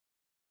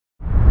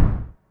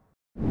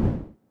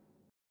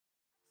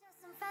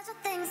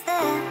Fragile things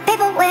there,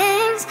 paper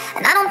wings,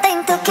 and I don't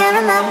think they'll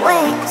carry my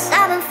wings.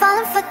 I've been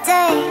falling for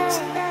days,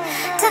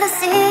 to the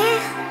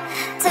sea,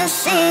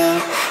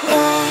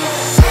 yeah.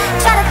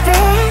 Try to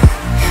breathe,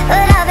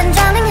 but I've been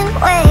drowning in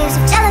waves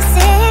of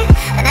jealousy,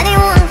 and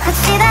anyone could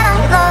see that I'm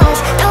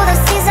lost. Through the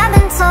seas I've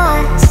been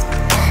tossed,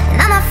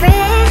 and I'm not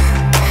free,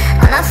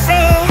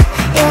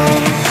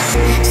 yeah.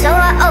 So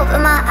I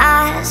open my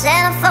eyes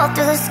and I fall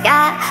through the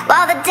sky,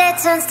 while the day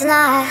turns to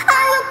night.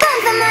 I will come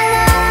for my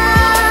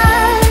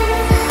love,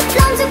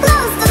 flown too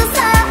close to the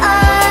sun,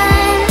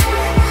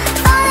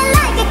 falling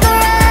like a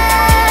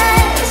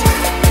garage.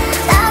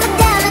 Now the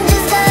damage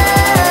is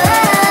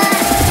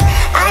done.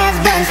 I have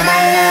been for my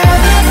love.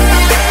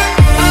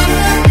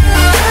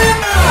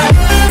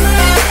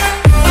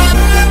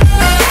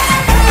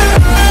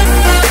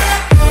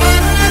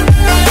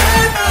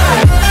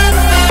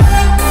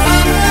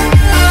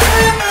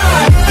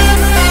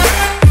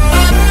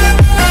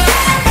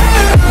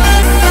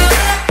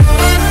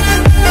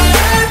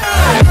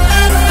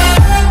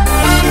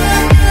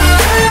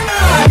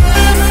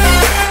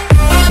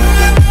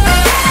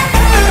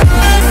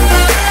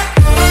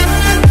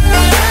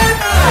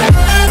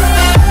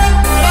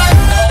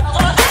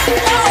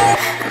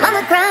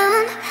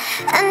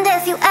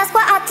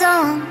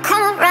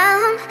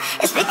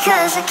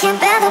 Because I can't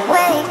bear the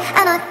weight,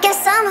 and I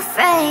guess I'm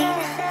afraid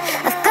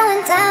of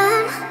going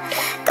down,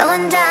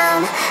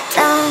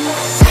 down.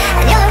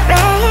 And you'll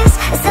erase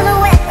a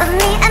silhouette of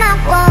me, and I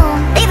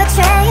won't leave a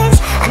trace.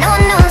 And no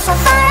one knows how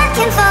far I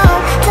can fall,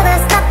 till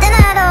there's nothing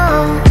at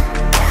all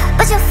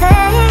but your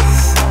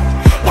face.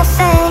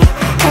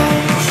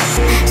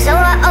 So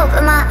I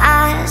open my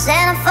eyes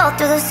and I fall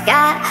through the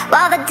sky,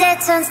 while the day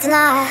turns to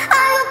night.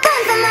 I will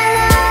come for my life.